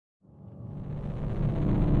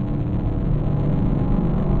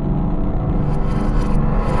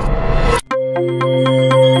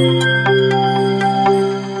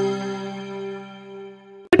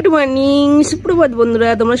সুপ্রভাত বন্ধুরা,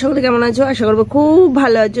 তোমরা সকলে কেমন আছো? আশা করবো খুব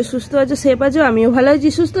ভালো আছো, সুস্থ আছো, সেফ আছো। আমিও ভালো আছি,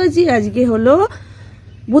 সুস্থ আছি। আজকে হলো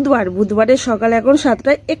বুধবারের সকাল, এখন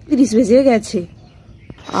 7:31 বেজে গেছে।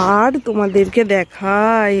 আর তোমাদেরকে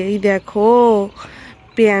দেখাই, এই দেখো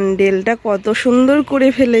প্যান্ডেলটা কত সুন্দর করে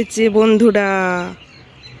ফেলেছে বন্ধুরা।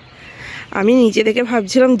 আমি নিচে থেকে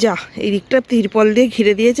ভাবছিলাম যা এই দিকটা তিরপল দিয়ে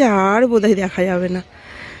ঘিরে দিয়েছে, আর বোধহয় দেখা যাবে না।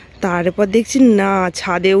 তারপর দেখছি না,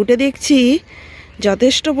 ছাদে উঠে দেখছি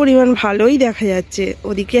যথেষ্ট পরিমাণ ভালোই দেখা যাচ্ছে।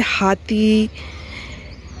 ওদিকে হাতি,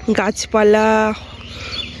 গাছপালা,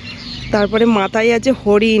 তারপরে মাথায় আছে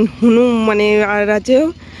হরিণ, আর আছে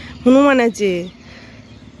হনুমান আছে।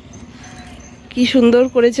 কি সুন্দর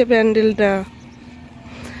করেছে প্যান্ডেলটা।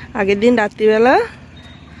 আগের দিন রাত্রিবেলা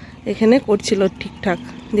এখানে করছিল ঠিকঠাক,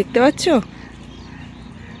 দেখতে পাচ্ছ?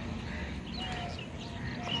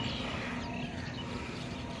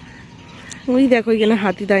 ওই দেখো এখানে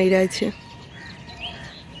হাতি দাঁড়িয়ে আছে।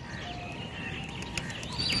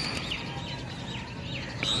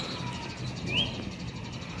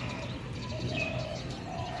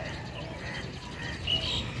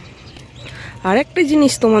 আর একটা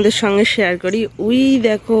জিনিস তোমাদের সঙ্গে শেয়ার করি, ওই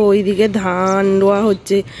দেখো ওইদিকে ধান রোয়া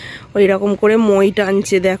হচ্ছে, ওই রকম করে মই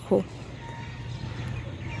টানছে। দেখো,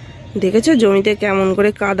 দেখেছো জমিতে কেমন করে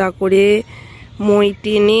কাদা করে মই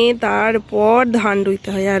টেনে তারপর ধান রুইতে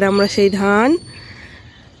হয়, আর আমরা সেই ধান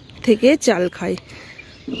থেকে চাল খাই।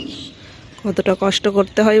 কতটা কষ্ট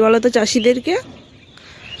করতে হয় বলো তো চাষিদেরকে।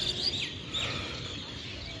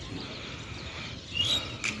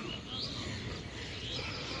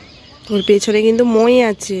 ওর পেছনে কিন্তু মই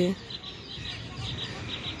আছে।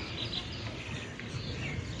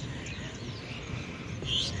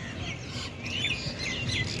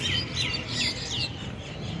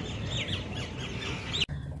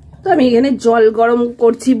 তো আমি এখানে জল গরম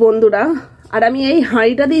করছি বন্ধুরা, আর আমি এই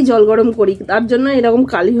হাঁড়িটা দিয়ে জল গরম করি, তার জন্য এরকম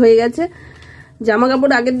কালি হয়ে গেছে। জামা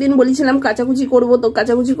কাপড় আগের দিন বলেছিলাম কাচাকুচি করব, তো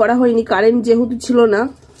কাচাকুচি করা হয়নি, কারেন্ট যেহেতু ছিল না,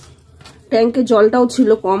 ট্যাঙ্কে জলটাও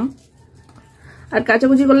ছিল কম, আর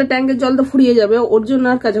কাচাকুচি করলে ট্যাঙ্কের জল তো ফুরিয়ে যাবে, ওর জন্য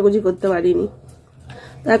আর কাচাকুচি করতে পারিনি।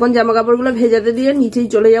 তো এখন জামা কাপড়গুলো ভেজাতে দিয়ে নিচেই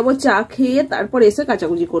চলে যাব, চা খেয়ে তারপর এসে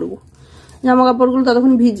কাচাকুচি করব। জামা কাপড়গুলো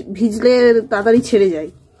ততক্ষণ ভিজলে তাড়াতাড়ি ছেড়ে যায়।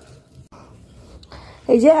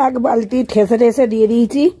 এই যে এক বালতি ঠেসে দিয়ে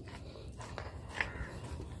দিয়েছি,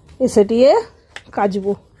 এসে দিয়ে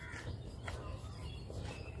কাচবো।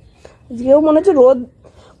 আজকেও মনে হচ্ছে রোদ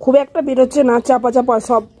খুব একটা বেরোচ্ছে না, চাপা চাপা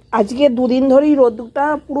সব। আজকে দুদিন ধরেই রোদটা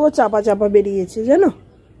পুরো চাপা চাপা বেরিয়েছে জানো।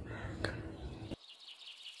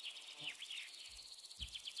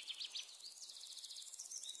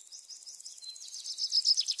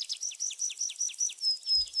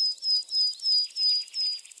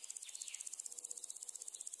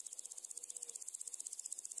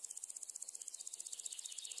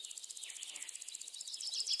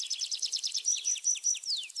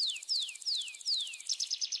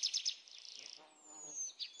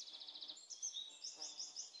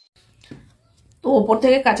 তো ওপর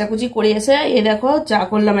থেকে কাচাকুচি করে এসে এ দেখো চা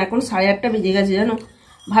করলাম। এখন 8:30 বেজে গেছে জানো।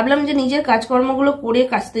 ভাবলাম যে নিজের কাজকর্মগুলো করে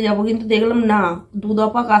কাচতে যাব, কিন্তু দেখলাম না, 2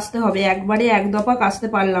 দফা কাচতে হবে, একবারে 1 দফা কাচতে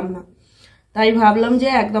পারলাম না। তাই ভাবলাম যে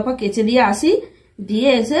 1 দফা কেচে দিয়ে আসি, দিয়ে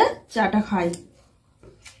এসে চাটা খাই।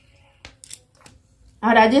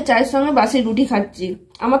 আর আজকে চায়ের সঙ্গে বাসি রুটি খাচ্ছি।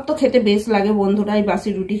 আমার তো খেতে বেশ লাগে বন্ধুরা এই বাসি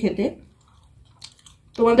রুটি খেতে।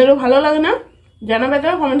 তোমাদেরও ভালো লাগে না? জানাবে তো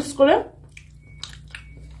কমেন্টস করে।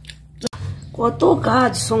 কত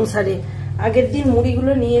কাজ সংসারে। আগের দিন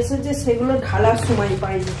মুড়িগুলো নিয়ে এসেছে, সেগুলো ঢালার সময়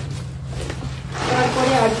পাইনি,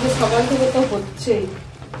 তারপরে আজকে সকাল থেকে তো হচ্ছেই।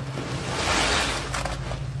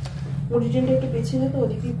 মুড়ি টেনটা একটু পেছিয়ে যেত,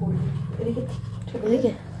 ওদিকেই করবো, এদিকে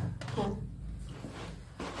এদিকে। হ্যাঁ,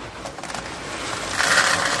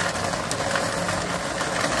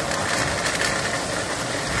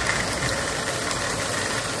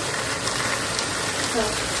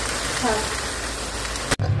 হ্যাঁ।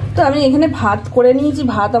 তো আমি এখানে ভাত করে নিয়েছি,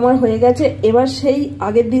 ভাত আমার হয়ে গেছে। এবার সেই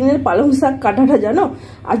আগের দিনের পালং শাক কাটাটা জানো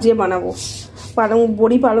আজকে বানাবো,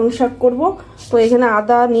 বড়ি পালং শাক করবো। তো এখানে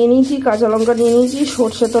আদা নিয়ে নিয়েছি, কাঁচা লঙ্কা নিয়ে নিয়েছি,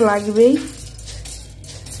 সর্ষে তো লাগবেই।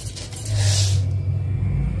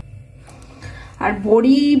 আর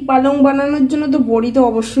বড়ি পালং বানানোর জন্য তো বড়ি তো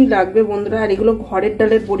অবশ্যই লাগবে বন্ধুরা। আর এগুলো ঘরের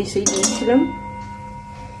ডালের বড়ি, সেই নিয়েছিলাম।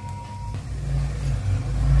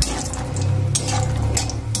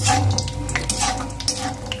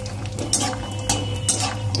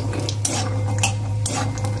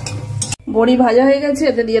 বড়ি ভাজা হয়ে গেছে,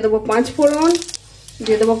 এতে দিয়ে দেবো 5 ফোড়ন,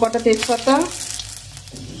 দিয়ে দেবো কটা তেজপাতা,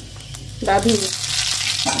 রাঁধুনি।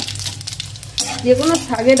 যে কোনো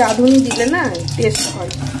শাকে রাঁধুনি দিলে না টেস্ট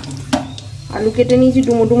হয়। আলু কেটে নিয়েছি,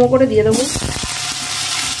 ডুমো ডুমো করে দিয়ে দেবো।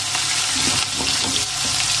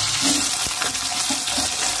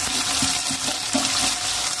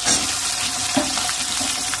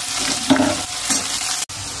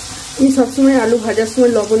 আমি সবসময় আলু ভাজার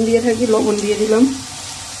সময় লবণ দিয়ে থাকি, লবণ দিয়ে দিলাম।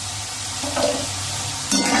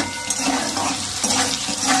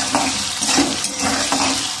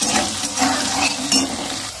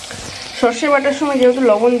 সর্ষে বাটার সময় যেহেতু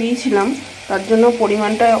লবণ দিয়েছিলাম তার জন্য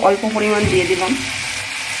পরিমাণটা অল্প পরিমাণ দিয়ে দিলাম।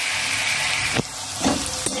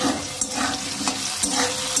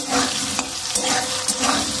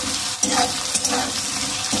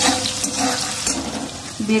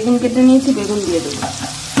 বেগুন কেটে নিয়েছি, বেগুন দিয়ে দেবো।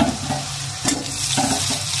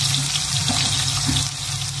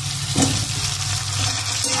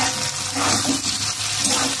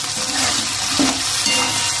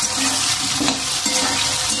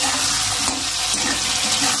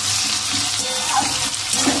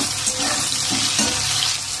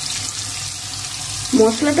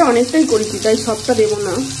 মশলাটা অনেকটাই করেছি তাই সবটা দেবো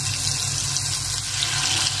না।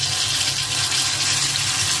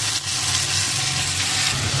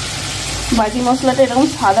 বাকি মশলাটা এরকম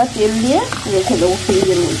সাদা তেল দিয়ে রেখে দেবো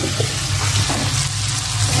ফ্রিজের মধ্যে।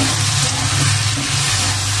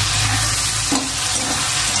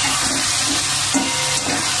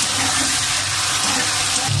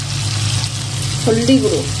 হলদি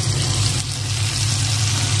গুঁড়ো,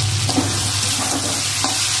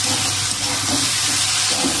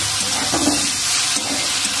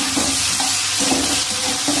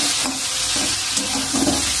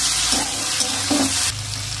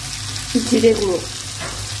 জিরে গুঁড়ো,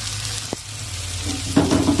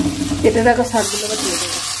 কেটে রাখা শাকগুলো আবার দিয়ে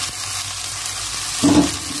দেবো।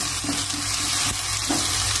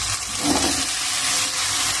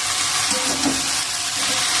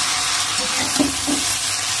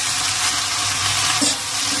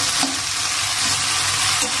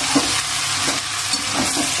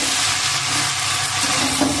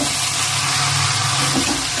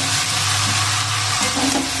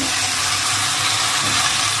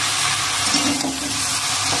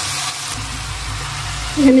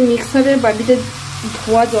 এখানে মিক্সারের বাটিতে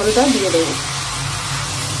ধোয়া জলটা দিয়ে দেবো।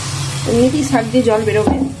 এমনিতেই শাক দিয়ে জল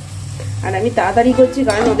বেরোবে, আর আমি তাড়াতাড়ি করছি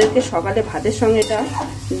কারণ ওদেরকে সকালে ভাতের সঙ্গে এটা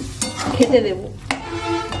খেতে দেব।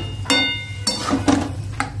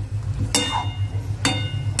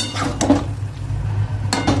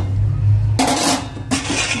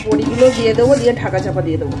 বড়িগুলো দিয়ে দেবো, দিয়ে ঢাকা চাপা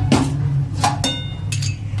দিয়ে দেবো।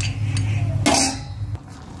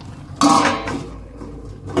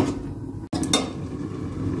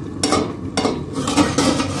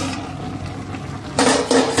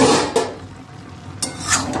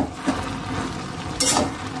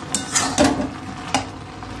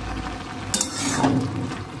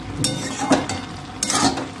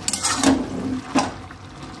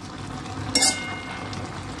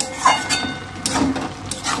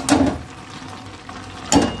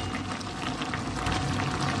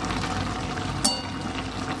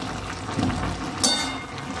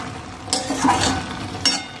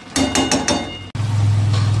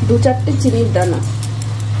 दो चारटे चिनिर दाना,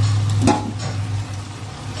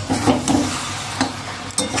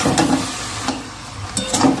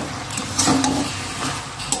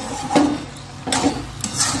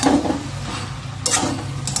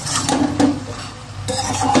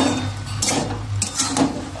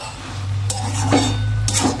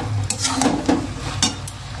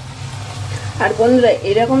 আর বন্ধুরা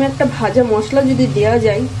এরকম একটা ভাজা মশলা যদি দেওয়া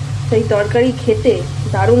যায় সেই তরকারি খেতে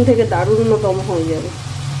দারুণ থেকে দারুণতম হয়ে যাবে।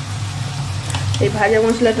 এই ভাজা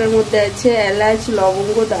মশলাটার মধ্যে আছে এলাচ,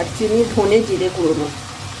 লবঙ্গ, দারচিনি, ধনে, জিরে গুঁড়ো।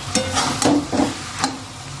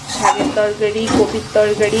 শাকের তরকারি, কপির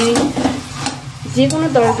তরকারি, যে কোনো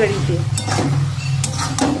তরকারিতে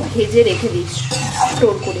ভেজে রেখে দিস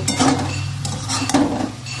স্টোর করে।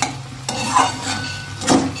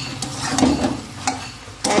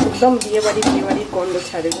 একদম বিয়ে বাড়ির গন্ধ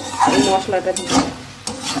ছাড়বে এই মশলাটা দিয়ে।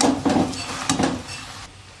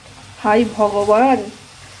 হাই ভগবান,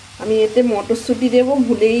 আমি এতে মটরশুঁটি দেব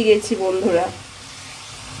ভুলেই গেছি বন্ধুরা,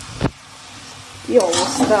 কি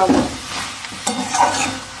অবস্থা আমার।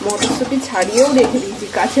 মটরশুঁটি ছাড়িয়েও রেখে দিয়েছি,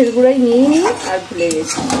 কাছের গোড়ায় নিয়ে নিই আর ভুলে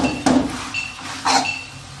গেছি।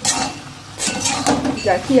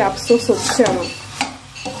 যা কি আফসোস হচ্ছে আমার।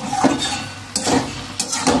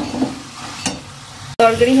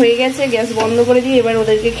 তরকারি হয়ে গেছে, গ্যাস বন্ধ করে দিই। এবার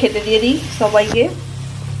ওদেরকে খেতে দিয়ে দিই সবাইকে।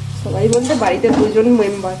 সবাই বলতে বাড়িতে 2 জন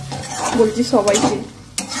মেম্বার, বলছি সবাইকে।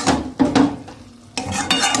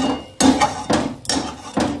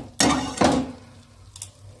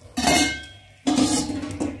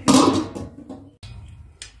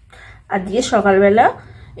 আর দিয়ে সকালবেলা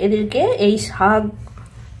এদেরকে এই শাক,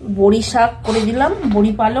 বড়ি শাক করে দিলাম,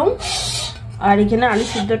 বড়ি পালং। আর এখানে আলু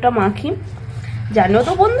সিদ্ধটা মাখি। জানো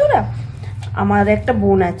তো বন্ধুরা, আমার একটা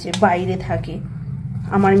বোন আছে বাইরে থাকে,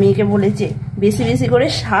 আমার মেয়েকে বলেছে বেশি বেশি করে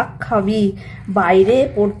শাক খাবি, বাইরে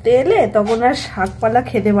পড়তে এলে তখন আর শাকপালা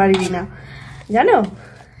খেতে পারবি না জানো।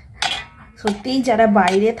 সত্যিই যারা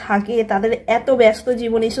বাইরে থাকে তাদের এত ব্যস্ত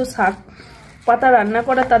জীবন, এসব শাক পাতা রান্না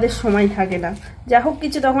করা তাদের সময় থাকে না। যা হোক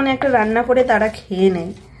কিছু তখন একটা রান্না করে তারা খেয়ে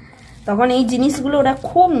নেয়, তখন এই জিনিসগুলো ওরা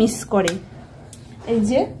খুব মিস করে। এই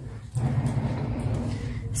যে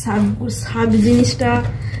শাক শাক জিনিসটা,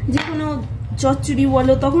 যে কোনো চচ্চড়ি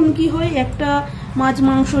বলো, তখন কি হয় একটা মাছ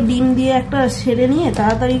মাংস ডিম দিয়ে একটা সেরে নিয়ে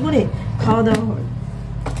তাড়াতাড়ি করে খাওয়া দাওয়া হয়।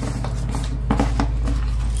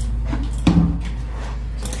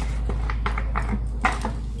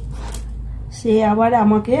 সে আবার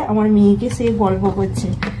আমাকে, আমার মেয়েকে সে গল্প করছে,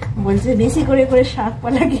 বলছে বেশি করে করে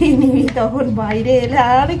শাকপালা খেয়ে নিবি, তখন বাইরে এলে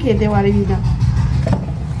আর খেতে পারবি না।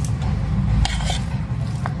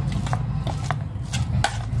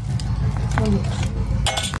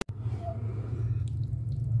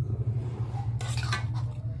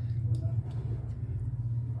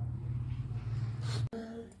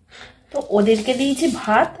 তো ওদেরকে দিয়েছি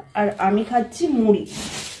ভাত আর আমি খাচ্ছি মুড়ি।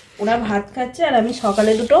 ওরা ভাত খাচ্ছে আর আমি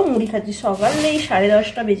সকালে দুটো মুড়ি খাচ্ছি। সকাল এই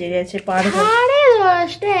 10:30 বেজে গেছে, পার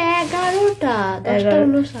 11টা 10টা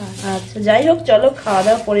হলো। আচ্ছা যাই হোক, চলো খাওয়া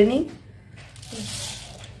দাওয়া করে নিই।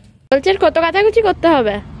 বলছেন কত কাচাকুচি করতে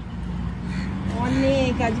হবে?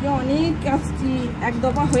 অনেক, আজকে অনেক কাচছি। এক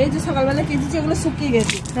দফা হয়েছে সকালবেলা কেচেছি, এগুলো শুকিয়ে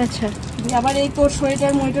গেছে। আচ্ছা, আবার এই তোর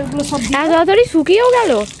সোয়েটার মোয়েটার গুলো সব তাড়াতাড়ি শুকিয়েও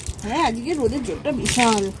গেল। হ্যাঁ, আজকে রোদের জোরটা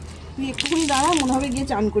বিশাল। তুই একটুখানি দাঁড়া, মনে হবে গিয়ে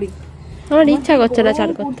চান করি। আমার ইচ্ছা করছে না চান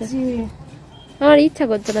করতে, আমার ইচ্ছা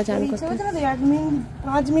করছে না চান করতে।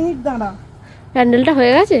 5 মিনিট দাঁড়া। প্যান্ডেলটা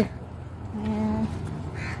হয়ে গেছে?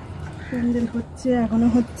 প্যান্ডেল হচ্ছে, এখনো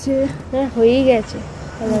হচ্ছে। হ্যাঁ হয়েই গেছে,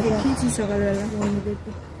 দেখিয়েছি সকালবেলা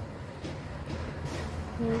বন্ধুদেরকে।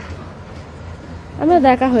 আমার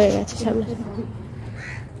দেখা হয়ে গেছে সামনে।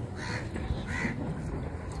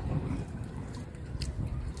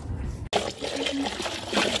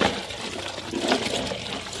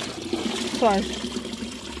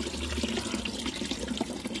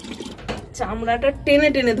 চামড়াটা টেনে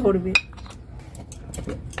টেনে ধরবে।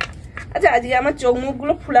 আচ্ছা, আজকে আমার চোখ মুখ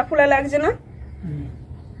গুলো ফোলা ফোলা লাগছে না?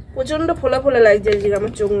 প্রচন্ড ফোলা ফোলা লাগছে আজকে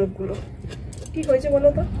আমার চোখ মুখ গুলো। কি হয়েছে বলো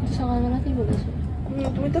তো? সকালবেলা কি বলেছো?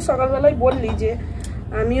 তুমি তো সকালবেলায় বললি যে,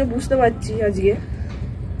 আমিও বুঝতে পারছি আজকে।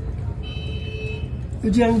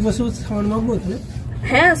 আমি বসে বসে সাবান মাখবো।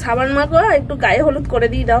 হ্যাঁ, সাবান মাখো, একটু গায়ে হলুদ করে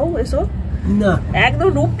দিয়ে দাও। এসো না, একদম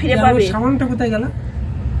রূপ ফিরে পাবে। সাবানটা কোথায় গেল?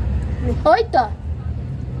 ওই তো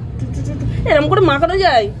এরকম করে মাখানো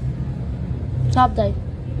যায়? সব দেয়।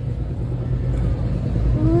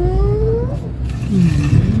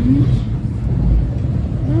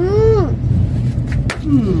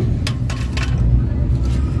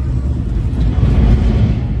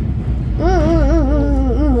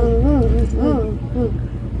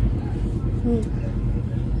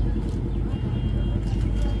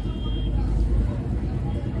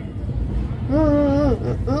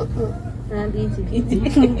 হ্যাঁ, দিয়েছি দিয়েছি।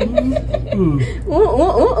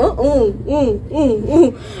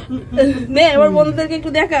 নে, এবার বন্ধুদেরকে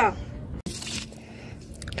একটু দেখা।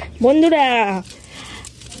 বন্ধুরা,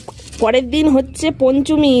 পরের দিন হচ্ছে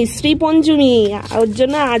পঞ্চমী, শ্রী পঞ্চমী। ওর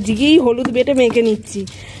জন্য আজকেই হলুদ বেটে মেখে নিচ্ছি।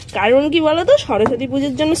 কারণ কি বলো তো, সরস্বতী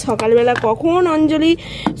পুজোর জন্য সকালবেলা কখন অঞ্জলি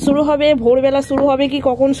শুরু হবে, ভোরবেলা শুরু হবে কি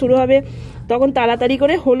কখন শুরু হবে, তখন তাড়াতাড়ি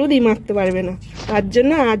করে হলুদই মাখতে পারবে না। তার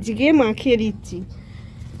জন্য আজকে মাখিয়ে দিচ্ছি।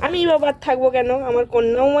 আমি বাবার থাকবো কেন, আমার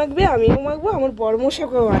কন্যাও মাখবে, আমিও মাখবো, আমার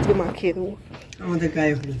বর্মশাকেও আজকে মাখিয়ে দেবো। আমাদের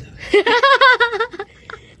গায়ে হলুদ।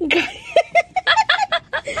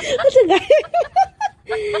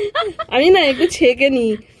 আমি না একটু ছেঁকে নি,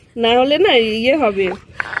 না হলে না ইয়ে হবে,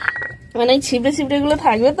 মানে ছিপড়ে ছিপড়ে গুলো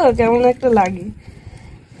থাকবে তো কেমন একটা লাগে।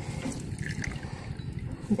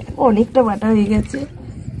 অনেকটা বাটা হয়ে গেছে।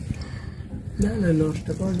 না না, নষ্ট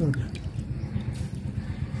করা যাবে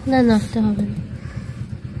না, নষ্ট হবে না।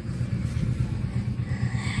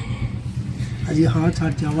 আজকে হাওয়া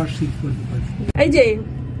ছাড়ছে, আবার শীত পড়তে পারে। এই যে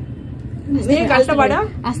গালটা বাড়া,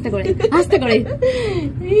 আস্তে করে আস্তে করে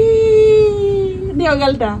দিও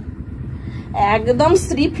গালটা, একদম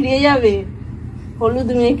শ্রী ফিরে যাবে হলুদ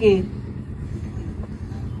মেখে।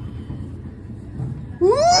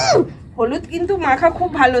 হলুদ কিন্তু মাখা খুব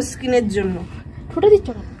ভালো স্কিনের জন্য। ঠোঁটে দিচ্ছ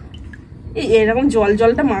না? এই এরকম জল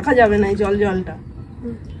জলটা মাখা যাবে না, এই জল জলটা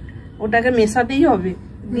ওটাকে মেশাতেই হবে,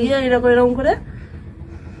 দিয়ে এরকম এরকম করে,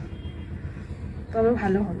 তবে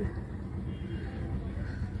ভালো হবে।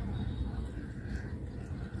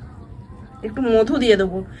 একটু মধু দিয়ে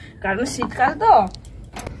দেবো, কারণ শীতকাল তো।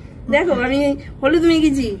 দেখো আমি হলুদ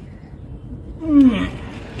মেখেছি,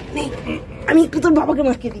 আমি একটু তোর বাবাকে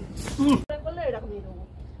মাখিয়ে দিই। এরকমই দেবো,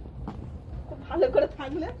 খুব ভালো করে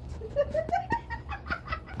থাকলে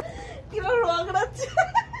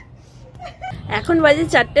এখন বাজে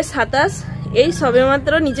 4:27। এই সবে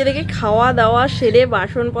মাত্র নিচে থেকে খাওয়া দাওয়া সেরে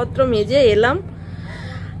বাসনপত্র মেজে এলাম।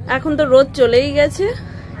 এখন তো রোদ চলেই গেছে,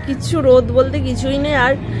 কিছু রোদ বলতে কিছুই নেই।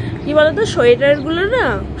 আর কি বলতো, সোয়েটারগুলো না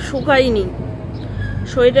শুকায়নি,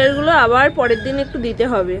 সোয়েটারগুলো আবার পরের দিন একটু দিতে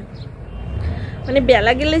হবে। মানে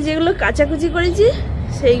বেলা গেলে যেগুলো কাচাকুচি করেছি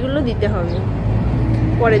সেইগুলো দিতে হবে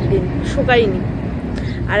পরের দিন, শুকায়নি।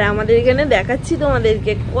 আর আমাদের এখানে দেখাচ্ছি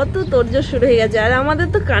তোমাদেরকে, কত তোড়জোড় শুরু হয়ে গেছে। আর আমাদের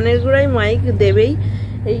তো কানের গোড়ায় মাইক দেবেই,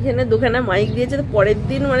 এইখানে দুখানা মাইক দিয়েছে। তো পরের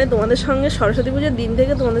দিন মানে তোমাদের সঙ্গে সরস্বতী পুজোর দিন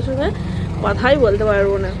থেকে তোমাদের সঙ্গে কথাই বলতে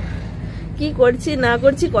পারবো না, কি করছি না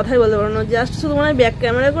করছি কথাই বলতে পারবো না। জাস্ট শুধু মানে ব্যাক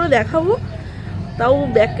ক্যামেরা করে দেখাবো, তাও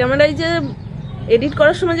ব্যাক ক্যামেরায় যে এডিট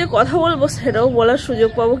করার সময় যে কথা বলবো সেটাও বলার সুযোগ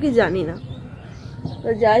পাবো কি জানি না। তো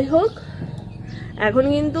যাই হোক, এখন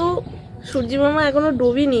কিন্তু সূর্যি মামা এখনো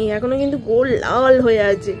ডুবিনি, এখনো কিন্তু গোল লাল হয়ে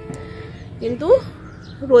আছে, কিন্তু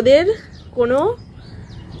রোদের কোনো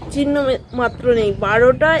চিহ্ন মাত্র নেই।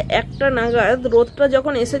 12টা-1টা নাগাদ রোদটা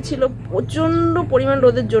যখন এসেছিল প্রচন্ড পরিমাণ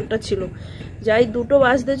রোদের জোরটা ছিল। যাই 2টো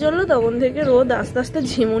বাজতে চললো তখন থেকে রোদ আস্তে আস্তে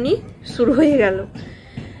ঝিমুনি শুরু হয়ে গেল।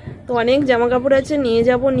 তো অনেক জামা কাপড় আছে, নিয়ে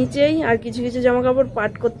যাব নিচেই। আর কিছু কিছু জামা কাপড়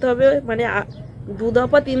পাট করতে হবে, মানে 2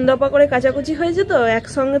 দফা 3 দফা করে কাচাকুচি হয়েছে, তো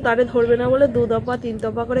একসঙ্গে তারে ধরবে না বলে 2 দফা 3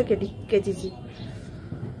 দফা করে কেচেছি।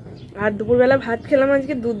 আর দুপুরবেলা ভাত খেলাম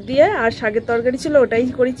আজকে দুধ দিয়ে, আর শাকের তরকারি ছিল ওটাই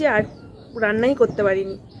করেছি, আর রান্নাই করতে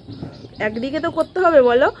পারিনি। একদিকে তো করতে হবে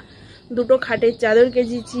বলো, 2টো খাটের চাদর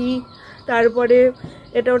কেচেছি, তারপরে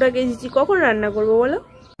এটা ওটা কেচেছি, কখন রান্না করবো বলো?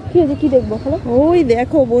 কি দেখবো? ওই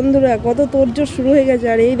দেখো বন্ধুরা, কত তোড়জোড় শুরু হয়ে গেছে।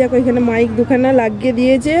 আর এই দেখো এখানে মাইক দুখানা লাগিয়ে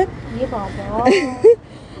দিয়েছে,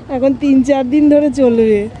 এখন 3-4 দিন ধরে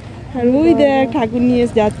চলবে। আর ওই দেখ ঠাকুর নিয়ে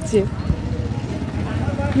যাচ্ছে,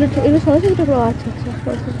 সরস্বতী ঠাকুর। আচ্ছা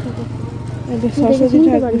সরস্বতী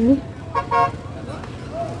ঠাকুর।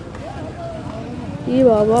 কি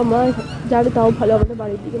বাবা, মা যাবে তাও ভালো, আমাদের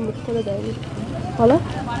বাড়ির দিকে মুখ করে দেয়নি ভালো।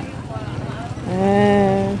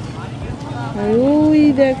 হ্যাঁ, আর ওই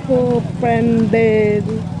দেখো প্যান্ডেল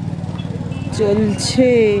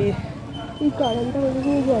চলছে। এই কারণটা বলে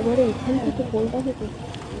আবার এখান থেকে কোনটা থেকে।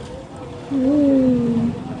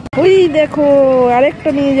 ওই দেখো আরেকটা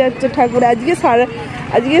নিয়ে যাচ্ছে ঠাকুর। আজকে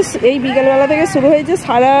এই বিকালবেলা থেকে শুরু হয়েছে,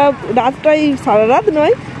 সারা রাত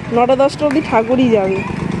নয়, 9টা-10টা অবধি ঠাকুরই যাবে।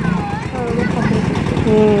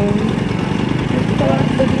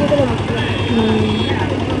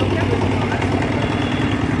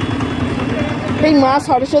 এই মা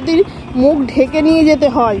সরস্বতীর মুখ ঢেকে নিয়ে যেতে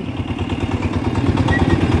হয়,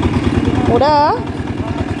 ওরা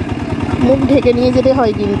মুখ ঢেকে নিয়ে যেতে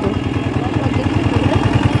হয়, কিন্তু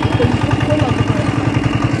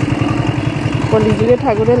কলিযুগে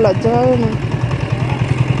ঠাকুরের লজ্জা হবে না।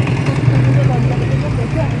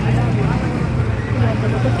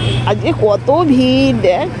 আজকে কত ভিড়,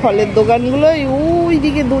 দেখ ফলের দোকানগুলো, ওই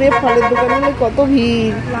দিকে দূরে ফলের দোকানগুলো কত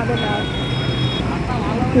ভিড়।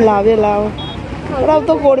 লাভে লাভ, ওরাও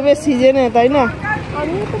তো করবে সিজনে, তাই না?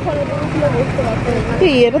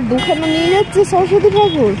 এটা 2খানা নিয়ে যাচ্ছে সরস্বতী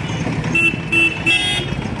ঠাকুর।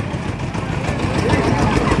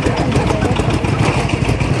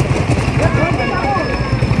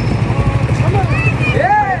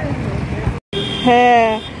 হ্যাঁ,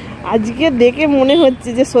 আজকে দেখে মনে হচ্ছে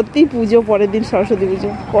যে সত্যি পুজো, পরের দিন সরস্বতী পুজো।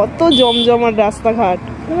 কত জমজমাট রাস্তাঘাট,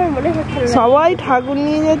 সবাই ঠাকুর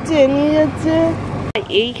নিয়ে যাচ্ছে।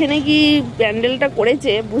 এইখানে কি প্যান্ডেলটা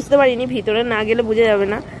করেছে বুঝতে পারিনি, ভিতরে না গেলে বোঝা যাবে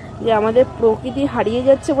না যে আমাদের প্রকৃতি হারিয়ে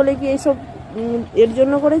যাচ্ছে বলে কি এইসব এর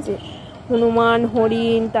জন্য করেছে। হনুমান,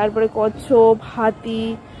 হরিণ, তারপরে কচ্ছপ, হাতি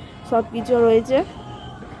সব কিছু রয়েছে।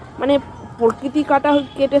 মানে প্রকৃতি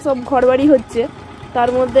কেটে সব ঘরবাড়ি হচ্ছে, তার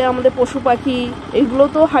মধ্যে আমাদের পশু পাখি এগুলো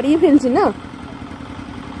তো হারিয়ে ফেলছি না,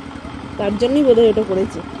 তার জন্যই বোধহয় এটা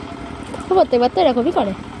করেছে। প্রত্যেকবার তো এরকমই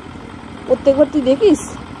করে। প্রত্যেকবার তুই দেখিস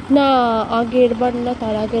না? আগের বার না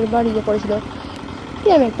তার আগের বার ইয়ে করেছিল কি,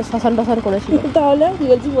 আমি একটা শ্মশান করেছিল। তাহলে কি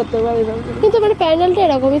বলছি, প্রত্যেকবার এরকম, কিন্তু মানে প্যান্ডেলটা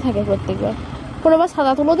এরকমই থাকে প্রত্যেকবার। কোনোবার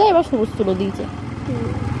সাদা তুলো দেয়, এবার সবুজ তুলো দিয়েছে।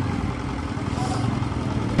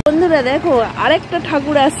 বন্ধুরা দেখো আরেকটা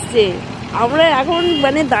ঠাকুর আসছে, আমরা এখন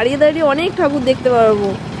মানে দাঁড়িয়ে দাঁড়িয়ে অনেক ঠাকুর দেখতে পারবো।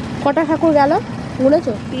 কটা ঠাকুর গেল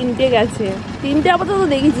শুনেছো? 3টে গেছে, 3টে আপাতত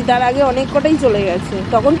দেখেছি, তার আগে অনেক কটাই চলে গেছে,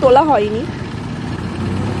 তখন তোলা হয়নি।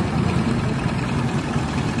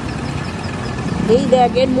 এই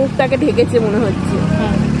দেখ, এর মুখটাকে ঢেকেছে মনে হচ্ছে।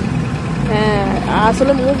 হ্যাঁ,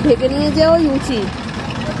 আসলে মুখ ঢেকে নিয়ে যাওয়াই উচিত,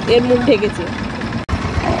 এর মুখ ঢেকেছে।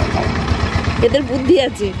 এদের বুদ্ধি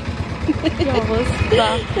আছে,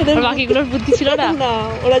 বাকিগুলোর বুদ্ধি ছিল না,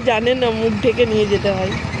 ওরা জানে না মুখ ঢেকে নিয়ে যেতে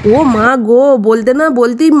হয়। ও মা গো, বলতে না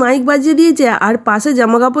বলতেই মাইক বাজিয়ে দিয়েছে। আর পাশে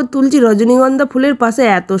জামা কাপড় তুলছি, রজনীগন্ধা ফুলের পাশে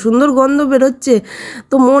এত সুন্দর গন্ধ বেরোচ্ছে,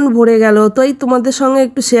 তো মন ভরে গেল। তাই তোমাদের সঙ্গে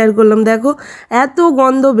একটু শেয়ার করলাম। দেখো এত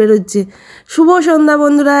গন্ধ বেরোচ্ছে। শুভ সন্ধ্যা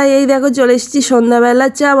বন্ধুরা, এই দেখো চলে এসেছি সন্ধ্যাবেলা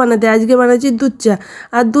চা বানাতে। আজকে বানাচ্ছি দুধ চা,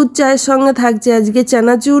 আর দুধ চায়ের সঙ্গে থাকছে আজকে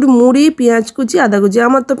চানাচুর, মুড়ি, পেঁয়াজ কুচি, আদা কুচি।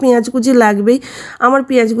 আমার তো পেঁয়াজ কুচি লাগবেই, আমার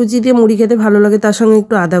পেঁয়াজ কুচি দিয়ে মুড়ি খেতে ভালো লাগে, তার সঙ্গে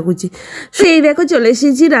একটু আদা কুচি। সেই দেখো চলে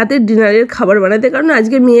এসেছি রাতের ডিনারের খাবার বানাতে, কারণ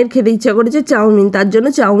আজকে মেয়ের খেতে ইচ্ছা করেছে চাউমিন, তার জন্য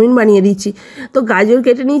চাউমিন বানিয়ে দিচ্ছি। তো গাজর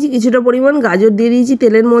কেটে নিয়েছি কিছুটা পরিমাণ, গাজর দিয়ে দিয়েছি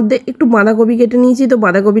তেলের মধ্যে, একটু বাঁধাকপি কেটে নিয়েছি, তো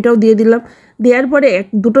বাঁধাকপিটাও দিয়ে দিলাম। দেওয়ার পরে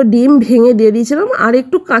দুটো ডিম ভেঙে দিয়ে দিয়েছিলাম, আর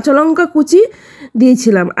একটু কাঁচা লঙ্কা কুচি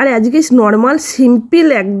দিয়েছিলাম। আর আজকে নর্মাল সিম্পল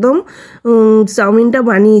একদম চাউমিনটা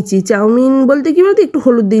বানিয়েছি। চাউমিন বলতে কী বলতে একটু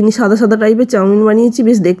হলুদ দিইনি, সাদা সাদা টাইপের চাউমিন বানিয়েছি,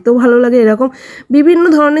 বেশ দেখতেও ভালো লাগে। এরকম বিভিন্ন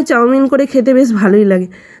ধরনের চাউমিন করে খেতে বেশ ভালোই লাগে।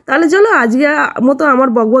 তাহলে চলো আজকে মতো আমার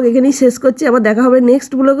বকবক এখানেই শেষ করছি, আবার দেখা হবে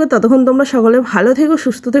নেক্সট ব্লগে। ততক্ষণ তোমরা সকলে ভালো থেকো,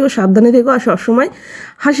 সুস্থ থেকো, সাবধানে থেকো, আর সবসময়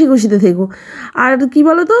হাসি খুশিতে থেকো। আর কি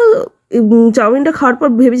বলো তো, চাউমিনটা খাওয়ার পর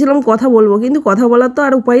ভেবেছিলাম কথা বলবো, কিন্তু কথা বলার তো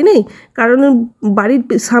আর উপায় নেই, কারণ বাড়ির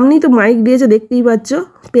সামনেই তো মাইক দিয়েছে, দেখতেই পাচ্ছ,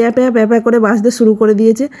 প্যা প্যা প্যা প্যা করে বাজতে শুরু করে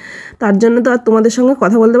দিয়েছে। তার জন্য তো আর তোমাদের সঙ্গে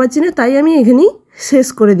কথা বলতে পারছি না, তাই আমি এখানেই শেষ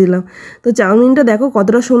করে দিলাম। তো চাউমিনটা দেখো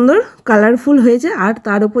কতটা সুন্দর কালারফুল হয়েছে, আর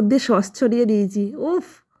তার উপর দিয়ে সস ছড়িয়ে দিয়েছি। উফ।